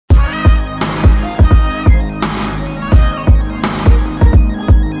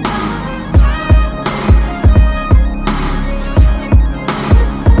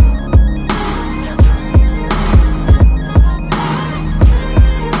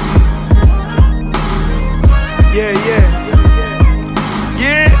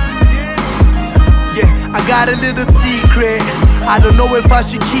got a little secret. I don't know if I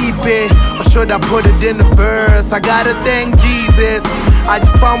should keep it or should I put it in a verse. I gotta thank Jesus. I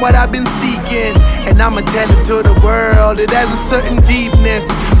just found what I've been seeking, and I'ma tell it to the world. It has a certain deepness.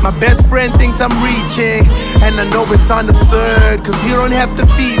 My best friend thinks I'm reaching, and I know it sounds absurd, cause you don't have the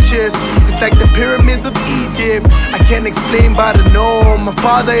features. It's like the pyramids of Egypt. I can't explain by the norm. My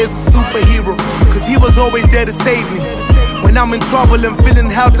father is a superhero, cause he was always there to save me. When I'm in trouble and feeling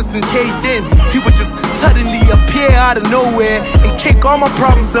helpless and caged in, he would just suddenly appear out of nowhere and kick all my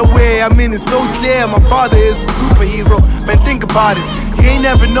problems away. I mean, it's so clear, my father is a superhero. Man, think about it. He ain't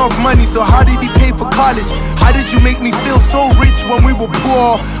have enough money, so how did he pay for college? How did you make me feel so rich when we were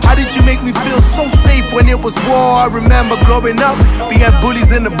poor? How did you make me feel so safe when it was war? I remember growing up, we had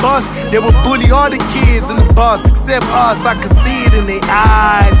bullies in the bus. They would bully all the kids in the bus except us. I could see it in their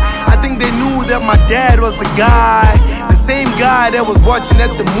eyes. I think they knew that my dad was the guy, the same guy that was watching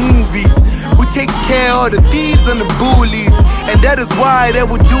at the movies, who takes care of the thieves and the bullies. And that is why they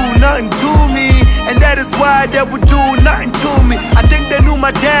would do nothing to me. And that is why they would do nothing to me. I think they knew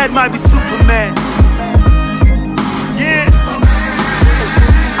my dad might be Superman. Yeah,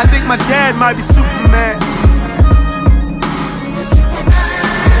 I think my dad might be Superman.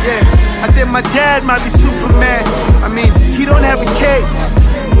 Yeah, I think my dad might be Superman. I mean, he don't have a cape,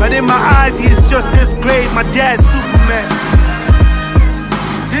 but in my eyes he is just as great. My dad's Superman.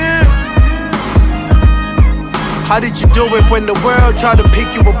 How did you do it when the world tried to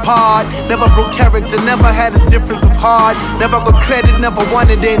pick you apart? Never broke character, never had a difference of heart. Never got credit, never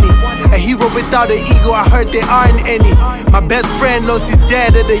wanted any. A hero without an ego, I heard there aren't any. My best friend lost his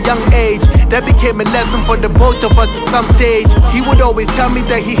dad at a young age. That became a lesson for the both of us at some stage. He would always tell me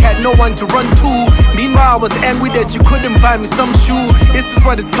that he had no one to run to. Meanwhile, I was angry that you couldn't buy me some shoe. This is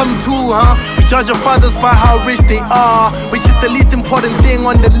what it's come to, huh? We judge our fathers by how rich they are, which is the least important thing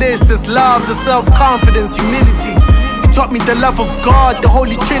on the list. Is love, the self-confidence, humility. Taught me the love of God, the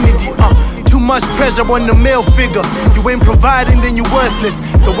Holy Trinity. Too much pressure on the male figure. You ain't providing, then you're worthless.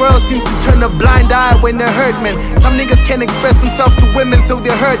 The world seems to turn a blind eye when they hurt men. Some niggas can't express themselves to women, so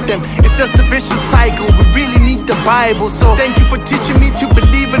they hurt them. It's just a vicious cycle. We really need the Bible. So thank you for teaching me to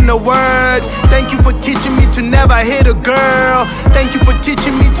believe in the word. Thank you for teaching me to never hit a girl. Thank you for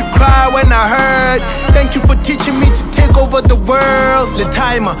teaching me to cry when I hurt. Thank you for teaching me to take over the world. The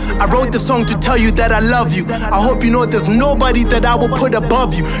timer, I wrote the song to tell you that I love you. I hope you know there's nobody that I will put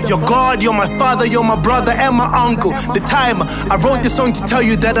above you. You're God, you're my father, you're my brother and my uncle. The timer, I wrote this song to tell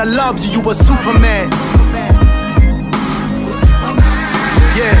you that I love you. You were Superman.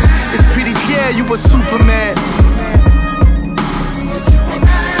 Yeah, it's pretty clear you were Superman.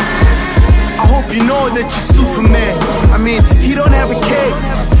 I hope you know that you're Superman. I mean, he don't have a cape,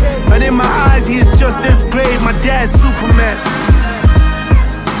 but in my eyes he is just as great. My dad's Superman.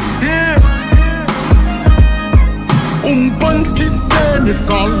 Yeah. Umpantiteni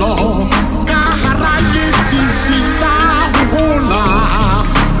solo kaharali titila hula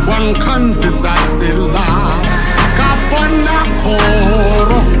wankanti tatila kapona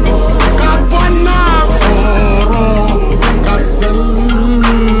koro kasela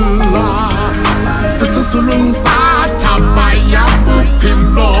situtulung satabaya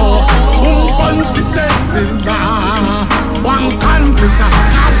pupilo umpantitela wankanti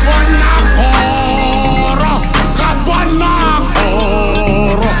kapona koro.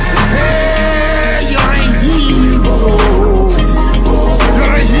 Hey, you're a hero.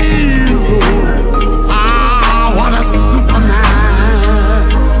 You're a hero.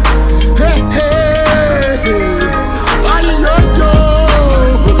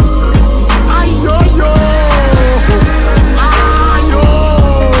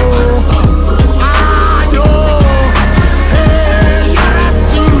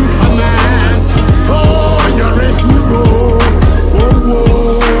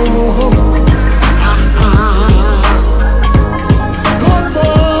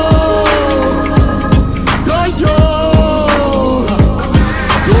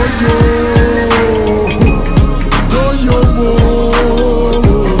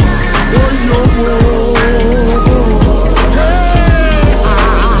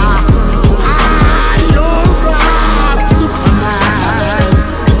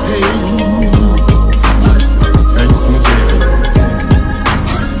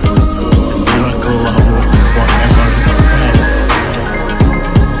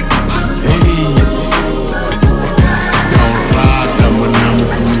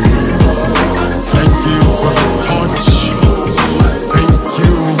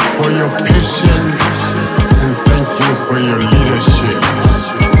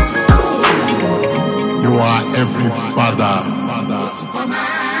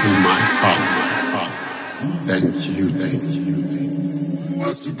 you, thank you.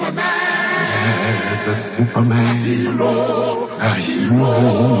 A Superman. Yes, a Superman. A hero. A hero.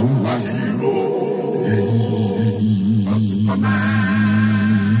 A hero. A Superman.